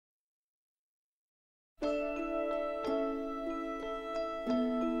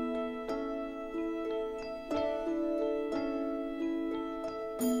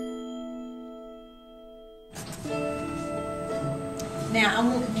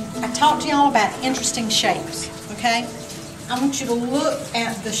I talked to y'all about interesting shapes, okay? I want you to look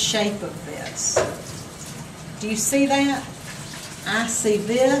at the shape of this. Do you see that? I see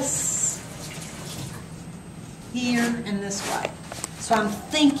this here and this way. So I'm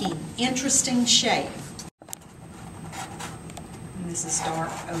thinking interesting shape. And this is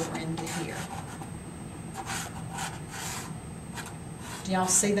dark over into here. Do y'all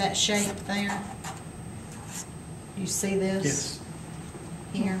see that shape there? You see this? Yes.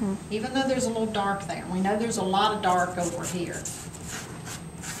 Here. Even though there's a little dark there. We know there's a lot of dark over here.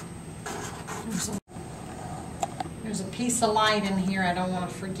 There's a piece of light in here I don't want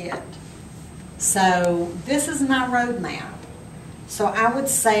to forget. So this is my road map. So I would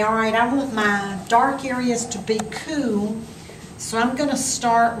say, all right, I want my dark areas to be cool. So I'm going to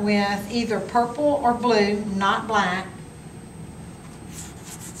start with either purple or blue, not black.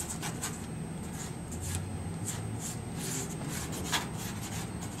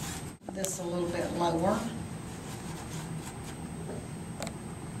 This a little bit lower.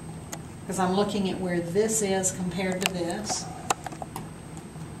 Because I'm looking at where this is compared to this.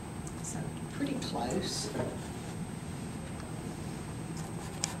 So pretty close.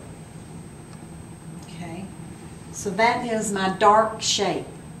 Okay. So that is my dark shape.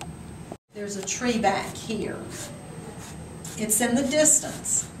 There's a tree back here. It's in the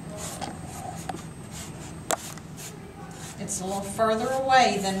distance. It's a little further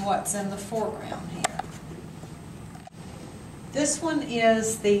away than what's in the foreground here. This one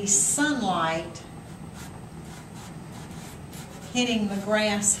is the sunlight hitting the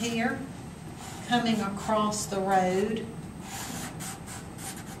grass here, coming across the road.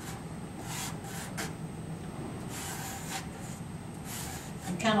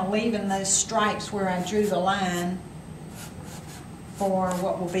 I'm kind of leaving those stripes where I drew the line for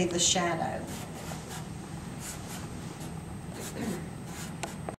what will be the shadow.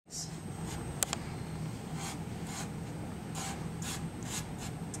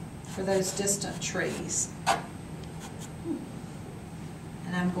 For those distant trees. And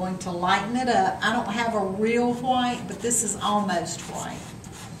I'm going to lighten it up. I don't have a real white, but this is almost white.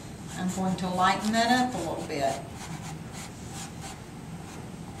 I'm going to lighten that up a little bit.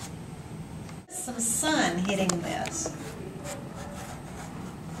 Some sun hitting this.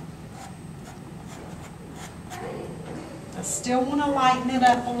 I still want to lighten it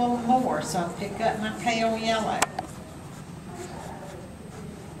up a little more, so I pick up my pale yellow.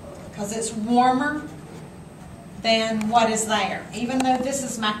 Because it's warmer than what is there, even though this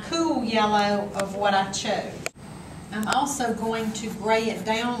is my cool yellow of what I chose. I'm also going to gray it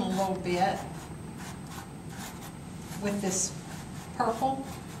down a little bit with this purple.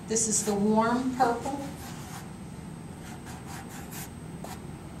 This is the warm purple.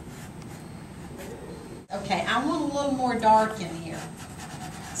 Okay, I want a little more dark in here.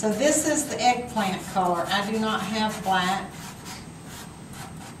 So this is the eggplant color. I do not have black.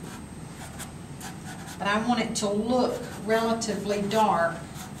 But I want it to look relatively dark.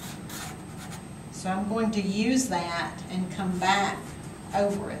 So I'm going to use that and come back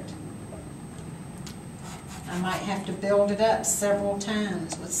over it. I might have to build it up several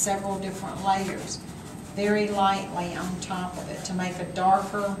times with several different layers, very lightly on top of it to make a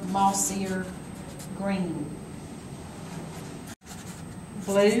darker, mossier green.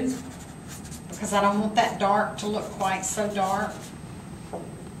 Blue, because I don't want that dark to look quite so dark.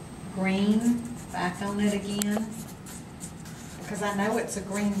 Green. Back on it again, because I know it's a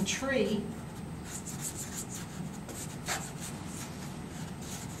green tree.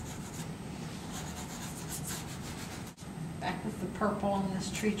 Back with the purple on this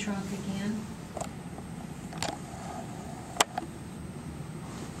tree trunk again.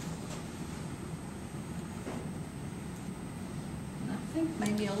 And I think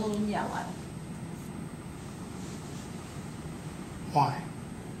maybe a little yellow. Why?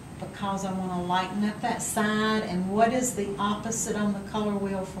 Because I want to lighten up that side. And what is the opposite on the color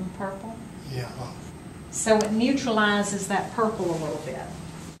wheel from purple? Yellow. So it neutralizes that purple a little bit.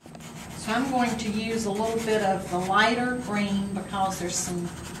 So I'm going to use a little bit of the lighter green because there's some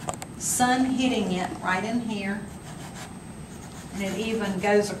sun hitting it right in here. And it even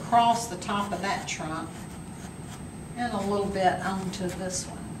goes across the top of that trunk and a little bit onto this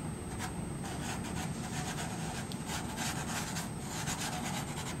one.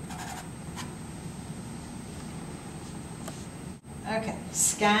 Okay,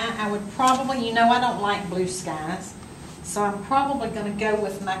 sky, I would probably, you know I don't like blue skies, so I'm probably going to go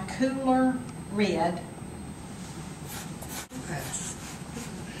with my cooler red.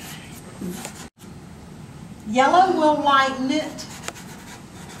 Yellow will lighten it,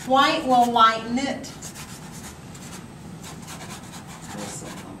 white will lighten it. This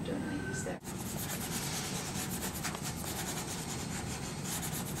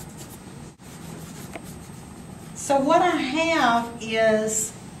So what I have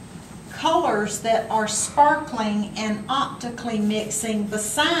is colors that are sparkling and optically mixing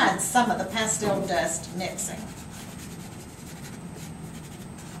besides some of the pastel dust mixing.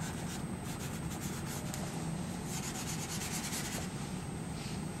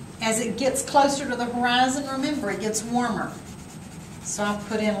 As it gets closer to the horizon, remember, it gets warmer. So I'll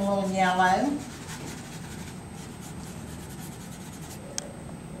put in a little yellow.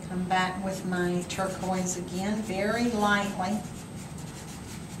 Come back with my turquoise again, very lightly.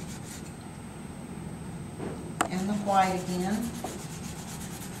 And the white again,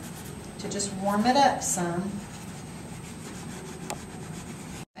 to just warm it up some.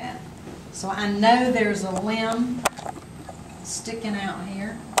 So I know there's a limb sticking out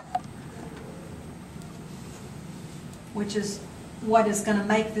here, which is what is going to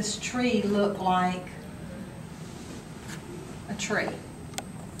make this tree look like a tree.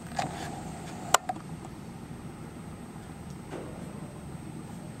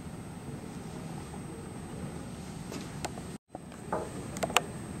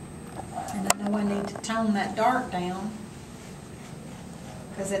 And I know I need to tone that dark down,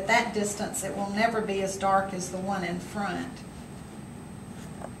 because at that distance it will never be as dark as the one in front.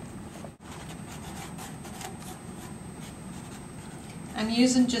 I'm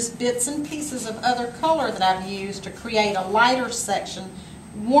using just bits and pieces of other color that I've used to create a lighter section,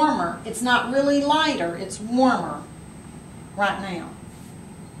 warmer. It's not really lighter, it's warmer right now.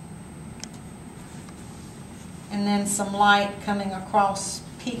 And then some light coming across,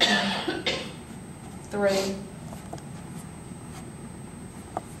 peeking through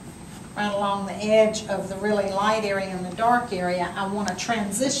right along the edge of the really light area and the dark area. I want to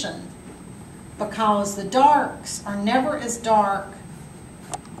transition, because the darks are never as dark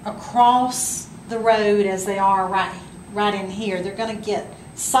across the road as they are right in here. They're going to get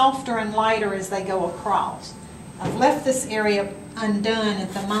softer and lighter as they go across. I've left this area undone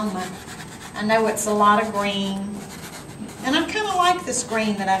at the moment. I know it's a lot of green, and I kind of like this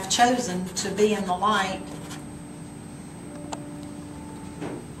green that I've chosen to be in the light.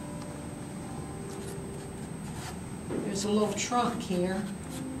 There's a little trunk here.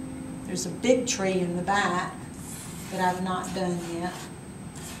 There's a big tree in the back that I've not done yet.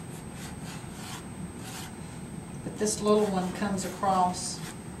 But this little one comes across.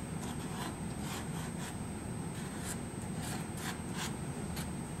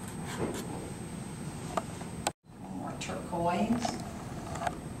 More turquoise.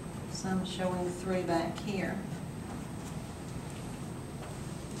 Some showing through back here.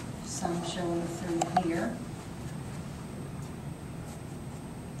 Some showing through here.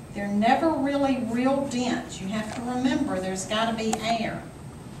 They're never really real dense. You have to remember there's got to be air.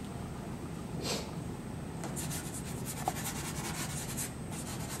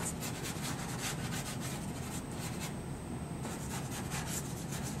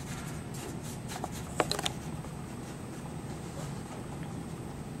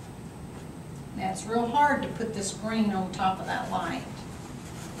 Now it's real hard to put this green on top of that light.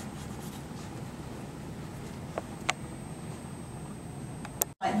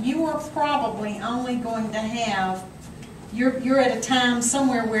 You are probably only going to have, you're at a time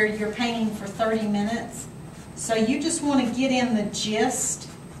somewhere where you're painting for 30 minutes. So you just want to get in the gist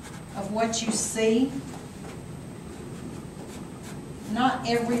of what you see. Not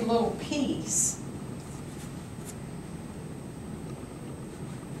every little piece.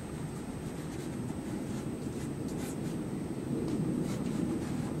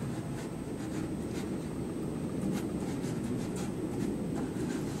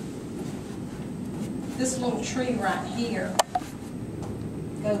 This little tree right here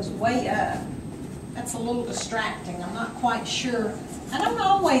goes way up. That's a little distracting. I'm not quite sure. I don't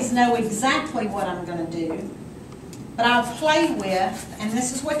always know exactly what I'm going to do, but I'll play with, and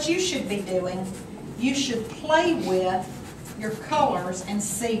this is what you should be doing. You should play with your colors and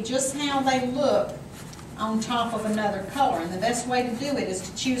see just how they look on top of another color. And the best way to do it is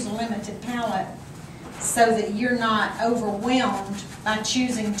to choose a limited palette so that you're not overwhelmed by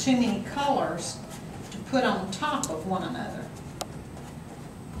choosing too many colors put on top of one another.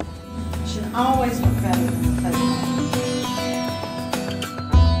 It should always look better than the photo.